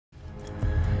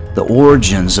The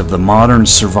origins of the modern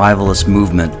survivalist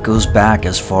movement goes back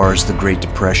as far as the Great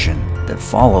Depression that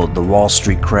followed the Wall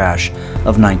Street crash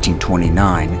of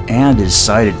 1929 and is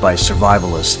cited by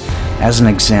survivalists as an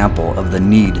example of the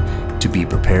need to be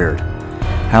prepared.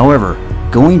 However,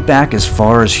 going back as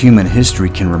far as human history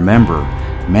can remember,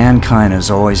 mankind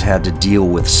has always had to deal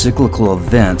with cyclical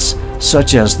events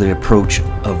such as the approach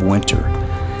of winter.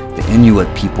 The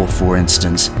Inuit people, for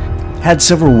instance, had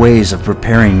several ways of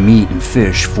preparing meat and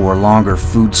fish for longer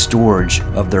food storage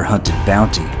of their hunted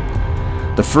bounty.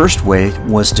 The first way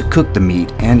was to cook the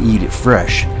meat and eat it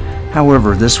fresh.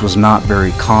 However, this was not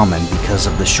very common because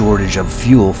of the shortage of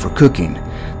fuel for cooking.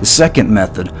 The second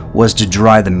method was to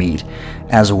dry the meat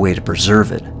as a way to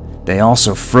preserve it. They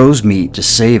also froze meat to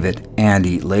save it and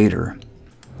eat later.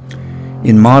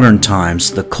 In modern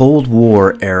times, the Cold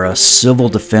War era civil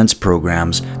defense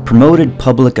programs promoted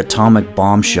public atomic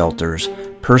bomb shelters,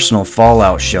 personal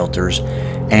fallout shelters,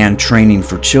 and training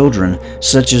for children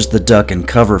such as the Duck and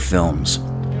Cover films.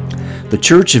 The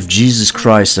Church of Jesus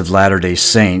Christ of Latter-day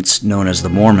Saints, known as the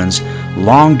Mormons,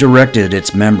 long directed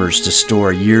its members to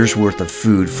store a year's worth of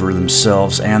food for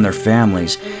themselves and their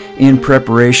families in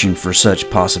preparation for such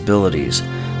possibilities.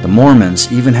 The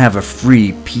Mormons even have a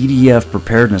free PDF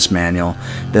preparedness manual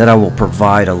that I will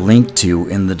provide a link to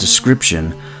in the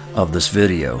description of this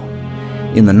video.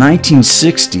 In the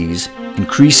 1960s,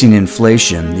 increasing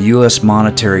inflation, the U.S.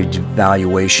 monetary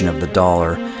devaluation of the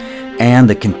dollar, and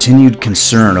the continued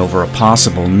concern over a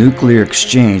possible nuclear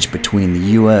exchange between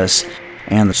the U.S.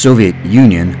 and the Soviet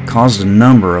Union caused a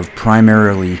number of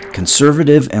primarily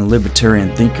conservative and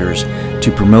libertarian thinkers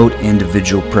to promote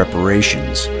individual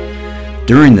preparations.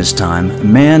 During this time, a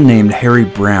man named Harry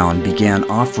Brown began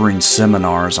offering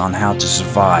seminars on how to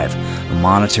survive a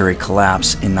monetary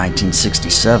collapse in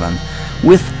 1967,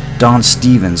 with Don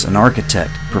Stevens, an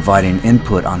architect, providing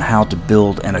input on how to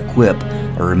build and equip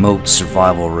a remote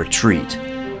survival retreat.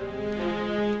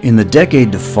 In the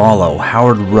decade to follow,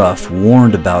 Howard Ruff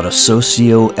warned about a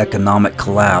socio-economic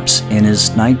collapse in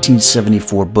his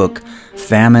 1974 book,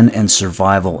 Famine and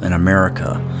Survival in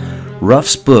America.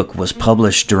 Ruff's book was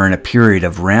published during a period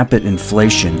of rampant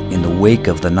inflation in the wake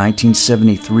of the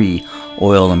 1973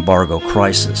 oil embargo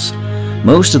crisis.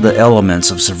 Most of the elements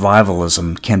of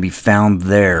survivalism can be found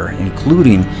there,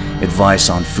 including advice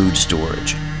on food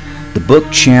storage. The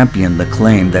book championed the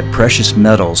claim that precious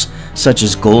metals, such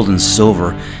as gold and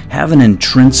silver, have an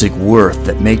intrinsic worth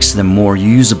that makes them more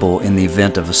usable in the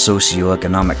event of a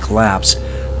socioeconomic collapse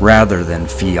rather than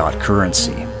fiat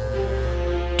currency.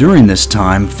 During this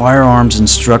time, firearms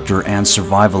instructor and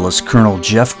survivalist Colonel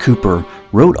Jeff Cooper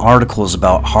wrote articles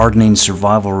about hardening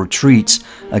survival retreats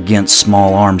against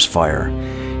small arms fire.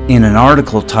 In an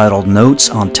article titled Notes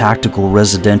on Tactical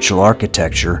Residential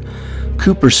Architecture,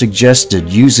 Cooper suggested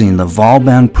using the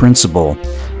Vauban principle,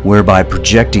 whereby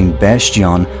projecting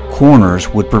bastion corners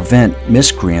would prevent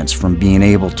miscreants from being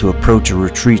able to approach a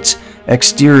retreat's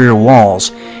exterior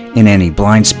walls in any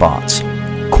blind spots.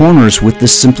 Corners with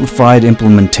this simplified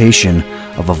implementation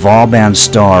of a Vauban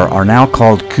star are now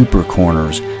called Cooper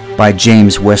corners by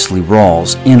James Wesley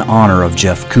Rawls in honor of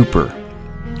Jeff Cooper.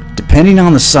 Depending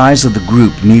on the size of the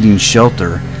group needing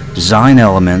shelter, design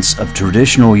elements of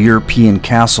traditional European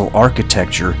castle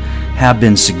architecture have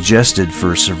been suggested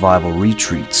for survival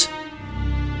retreats.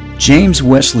 James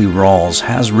Wesley Rawls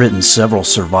has written several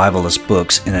survivalist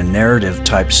books in a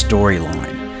narrative-type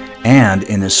storyline, and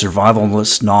in his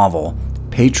survivalist novel,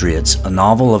 Patriots, a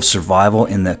novel of survival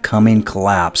in the coming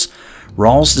collapse,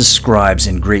 Rawls describes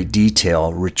in great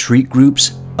detail retreat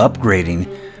groups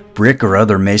upgrading brick or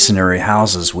other masonry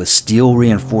houses with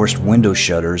steel-reinforced window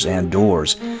shutters and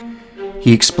doors.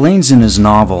 He explains in his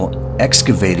novel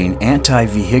excavating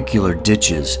anti-vehicular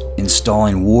ditches,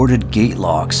 installing warded gate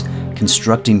locks,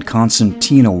 constructing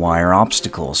concertina wire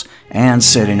obstacles, and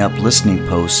setting up listening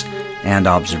posts and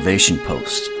observation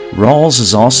posts. Rawls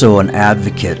is also an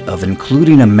advocate of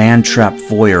including a man-trap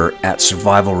foyer at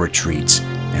survival retreats,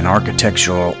 an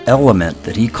architectural element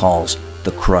that he calls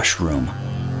the crush room.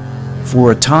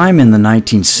 For a time in the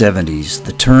 1970s,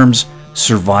 the terms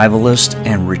survivalist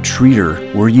and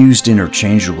retreater were used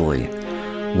interchangeably.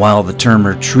 While the term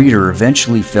retreater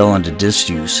eventually fell into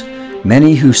disuse,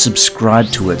 many who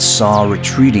subscribed to it saw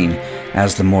retreating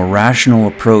as the more rational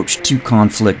approach to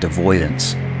conflict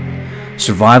avoidance.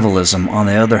 Survivalism, on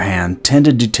the other hand,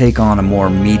 tended to take on a more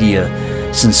media,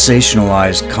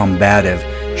 sensationalized, combative,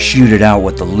 shoot it out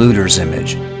with the looters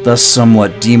image, thus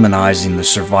somewhat demonizing the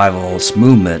survivalist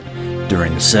movement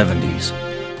during the 70s.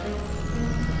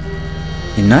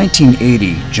 In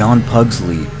 1980, John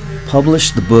Pugsley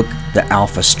published the book The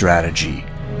Alpha Strategy.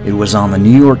 It was on the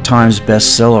New York Times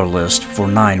bestseller list for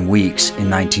 9 weeks in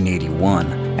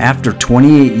 1981. After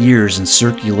 28 years in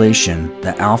circulation,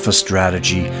 the alpha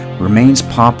strategy remains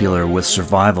popular with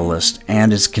survivalists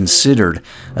and is considered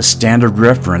a standard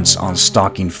reference on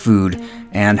stocking food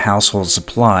and household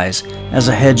supplies as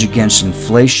a hedge against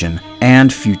inflation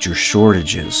and future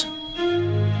shortages.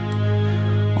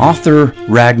 Author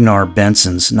Ragnar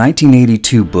Benson's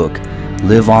 1982 book,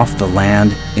 Live Off the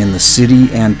Land in the City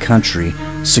and Country,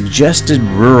 suggested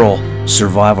rural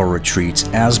survival retreats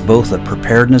as both a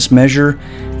preparedness measure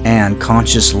and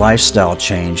conscious lifestyle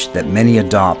change that many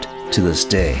adopt to this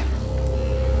day.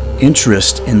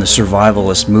 Interest in the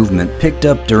survivalist movement picked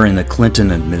up during the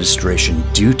Clinton administration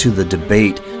due to the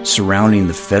debate surrounding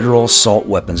the federal assault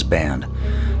weapons ban.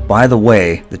 By the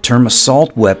way, the term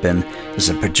assault weapon is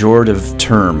a pejorative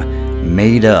term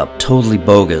made up, totally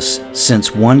bogus,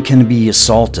 since one can be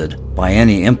assaulted by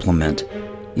any implement,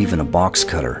 even a box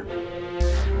cutter.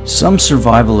 Some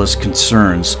survivalist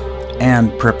concerns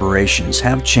and preparations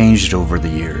have changed over the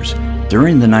years.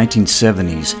 During the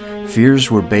 1970s, fears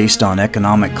were based on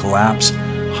economic collapse,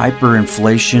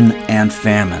 hyperinflation, and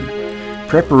famine.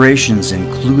 Preparations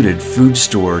included food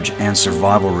storage and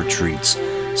survival retreats.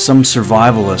 Some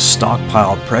survivalists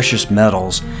stockpiled precious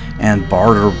metals and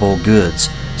barterable goods,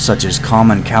 such as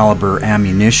common caliber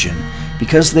ammunition,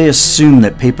 because they assumed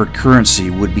that paper currency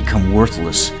would become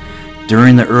worthless.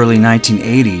 During the early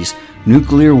 1980s,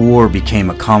 nuclear war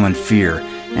became a common fear,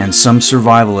 and some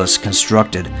survivalists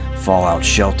constructed fallout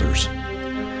shelters.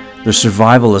 The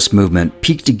survivalist movement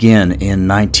peaked again in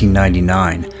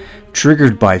 1999,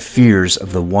 triggered by fears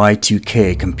of the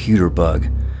Y2K computer bug.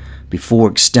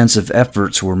 Before extensive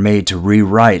efforts were made to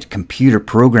rewrite computer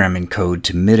programming code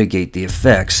to mitigate the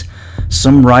effects,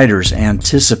 some writers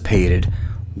anticipated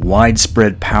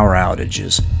widespread power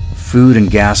outages, food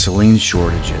and gasoline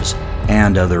shortages,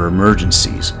 and other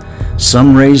emergencies.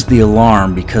 Some raised the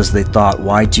alarm because they thought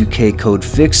Y2K code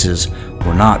fixes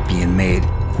were not being made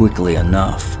quickly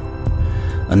enough.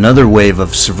 Another wave of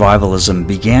survivalism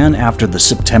began after the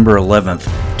September 11,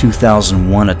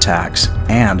 2001 attacks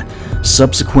and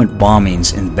subsequent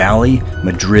bombings in Bali,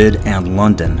 Madrid, and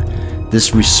London.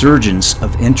 This resurgence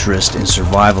of interest in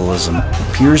survivalism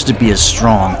appears to be as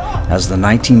strong as the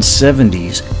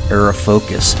 1970s era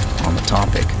focus on the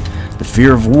topic. The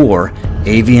fear of war,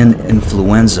 avian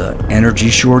influenza, energy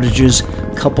shortages,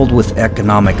 coupled with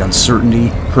economic uncertainty,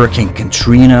 Hurricane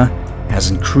Katrina,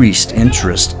 has increased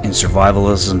interest in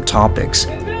survivalism topics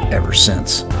ever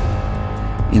since.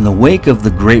 In the wake of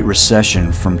the Great Recession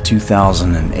from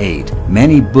 2008,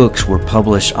 many books were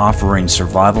published offering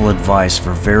survival advice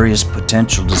for various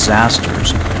potential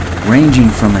disasters, ranging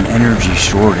from an energy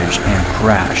shortage and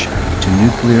crash to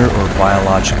nuclear or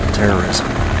biological terrorism.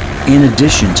 In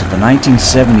addition to the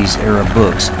 1970s era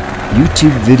books,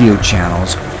 YouTube video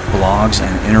channels, blogs,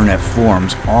 and internet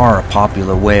forums are a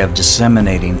popular way of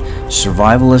disseminating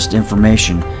survivalist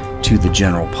information to the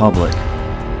general public.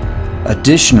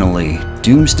 Additionally,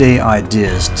 doomsday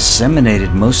ideas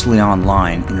disseminated mostly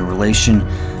online in relation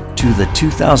to the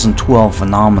 2012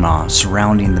 phenomena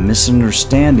surrounding the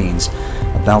misunderstandings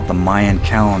about the Mayan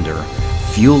calendar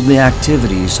fueled the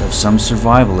activities of some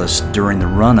survivalists during the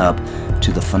run-up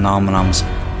to the phenomenon's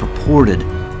purported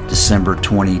December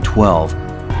 2012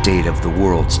 date of the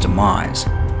world's demise.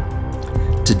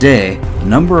 Today, a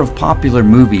number of popular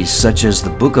movies such as The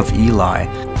Book of Eli,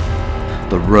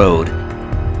 The Road,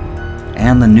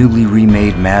 and the newly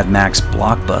remade Mad Max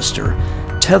blockbuster,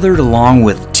 tethered along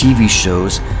with TV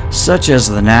shows such as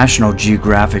the National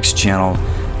Geographic's channel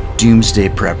Doomsday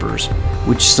Preppers,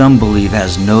 which some believe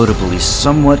has notably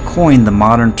somewhat coined the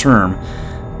modern term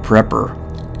prepper,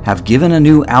 have given a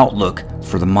new outlook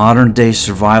for the modern-day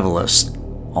survivalist,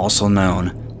 also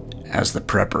known as the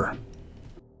prepper.